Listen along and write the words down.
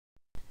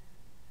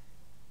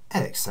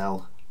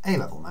Edexcel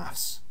A-Level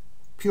Maths,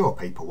 Pure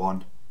Paper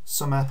 1,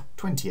 Summer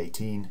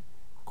 2018,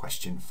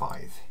 Question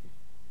 5.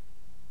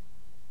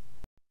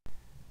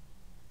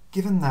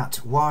 Given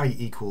that y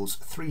equals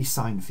 3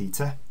 sine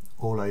theta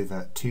all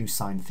over 2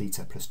 sine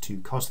theta plus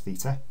 2 cos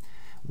theta,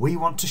 we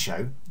want to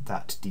show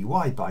that dy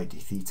by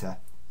dtheta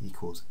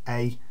equals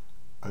a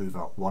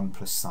over 1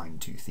 plus sine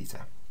 2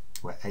 theta,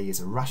 where a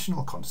is a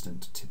rational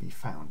constant to be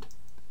found.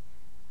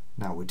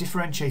 Now we're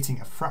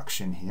differentiating a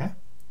fraction here,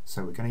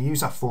 so we're going to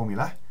use our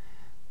formula.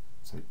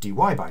 So dy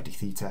by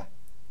dtheta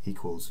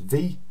equals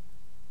v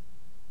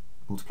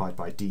multiplied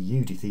by du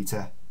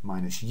dtheta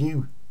minus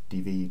u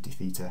dv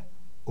dtheta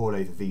all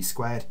over v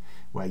squared,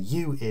 where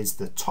u is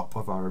the top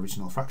of our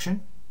original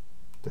fraction,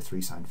 the 3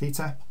 sine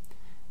theta,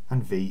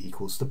 and v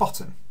equals the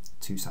bottom,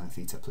 2 sine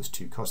theta plus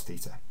 2 cos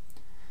theta.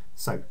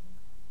 So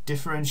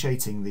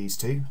differentiating these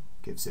two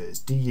gives us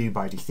du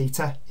by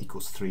dtheta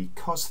equals 3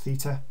 cos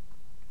theta,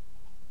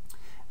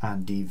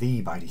 and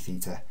dv by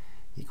dtheta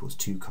equals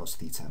 2 cos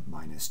theta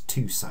minus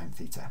 2 sine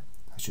theta.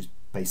 That's just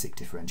basic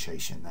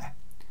differentiation there.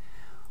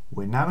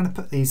 We're now going to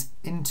put these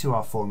into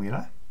our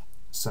formula.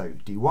 So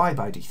dy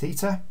by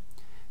dtheta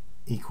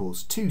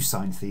equals 2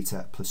 sine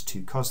theta plus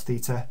 2 cos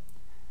theta,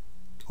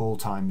 all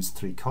times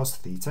 3 cos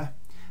theta,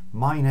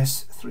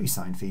 minus 3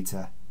 sine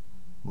theta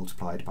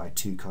multiplied by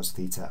 2 cos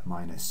theta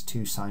minus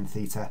 2 sine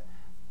theta,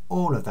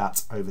 all of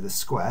that over the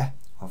square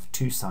of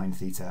 2 sine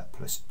theta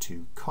plus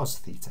 2 cos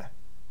theta.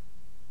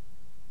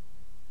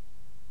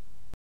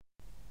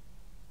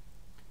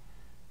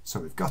 So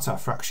we've got our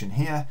fraction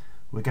here.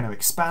 We're going to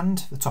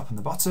expand the top and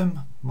the bottom,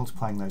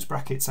 multiplying those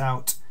brackets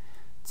out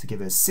to give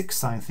us 6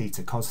 sine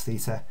theta cos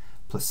theta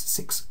plus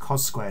 6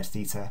 cos squared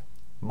theta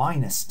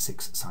minus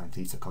 6 sine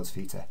theta cos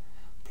theta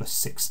plus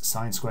 6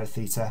 sine squared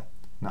theta,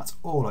 and that's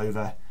all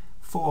over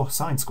 4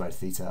 sine squared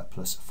theta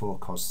plus 4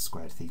 cos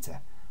squared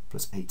theta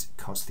plus 8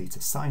 cos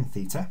theta sine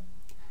theta.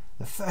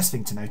 The first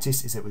thing to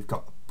notice is that we've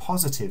got a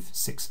positive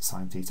 6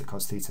 sine theta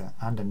cos theta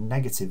and a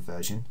negative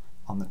version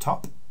on the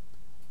top,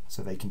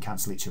 so they can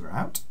cancel each other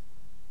out.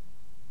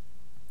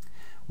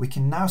 We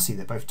can now see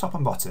that both top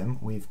and bottom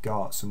we've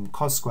got some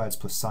cos squareds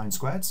plus sine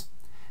squareds,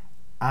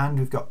 and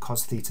we've got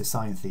cos theta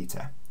sine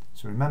theta.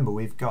 So remember,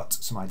 we've got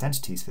some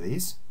identities for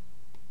these.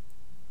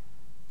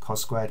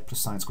 Cos squared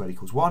plus sine squared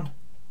equals 1.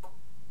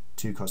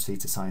 2 cos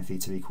theta sine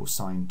theta equals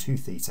sine 2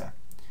 theta.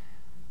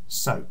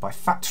 So by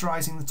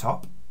factorising the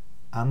top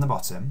and the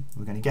bottom,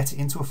 we're going to get it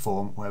into a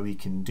form where we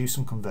can do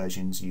some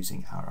conversions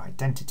using our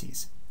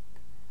identities.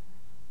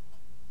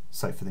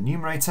 So for the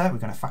numerator, we're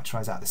going to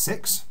factorise out the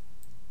 6.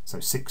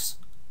 So 6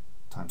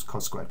 times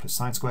cos squared plus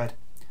sine squared.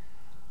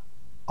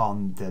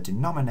 On the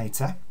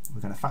denominator,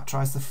 we're going to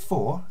factorise the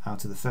 4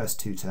 out of the first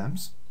two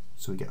terms.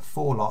 So we get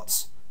 4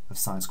 lots of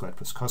sine squared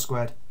plus cos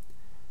squared.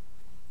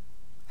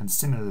 And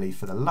similarly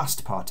for the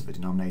last part of the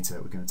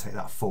denominator, we're going to take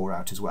that 4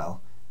 out as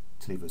well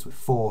to leave us with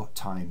 4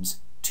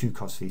 times 2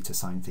 cos theta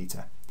sine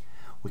theta.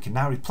 We can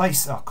now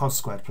replace our cos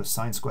squared plus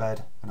sine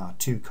squared and our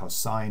 2 cos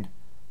sine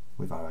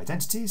with our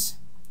identities.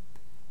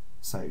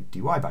 So dy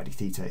by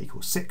dtheta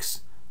equals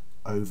 6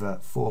 over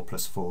 4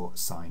 plus 4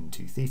 sine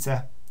 2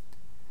 theta,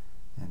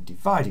 and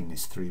dividing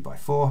this through by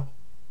 4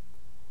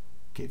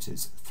 gives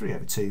us 3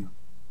 over 2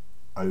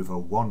 over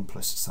 1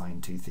 plus sine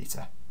 2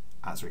 theta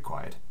as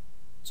required.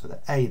 So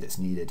the a that's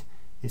needed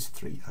is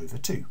 3 over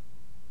 2.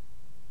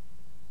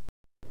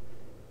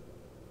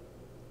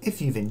 If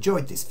you've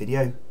enjoyed this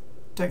video,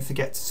 don't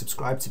forget to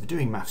subscribe to the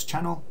Doing Maths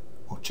channel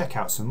or check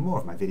out some more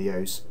of my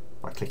videos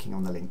by clicking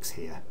on the links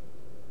here.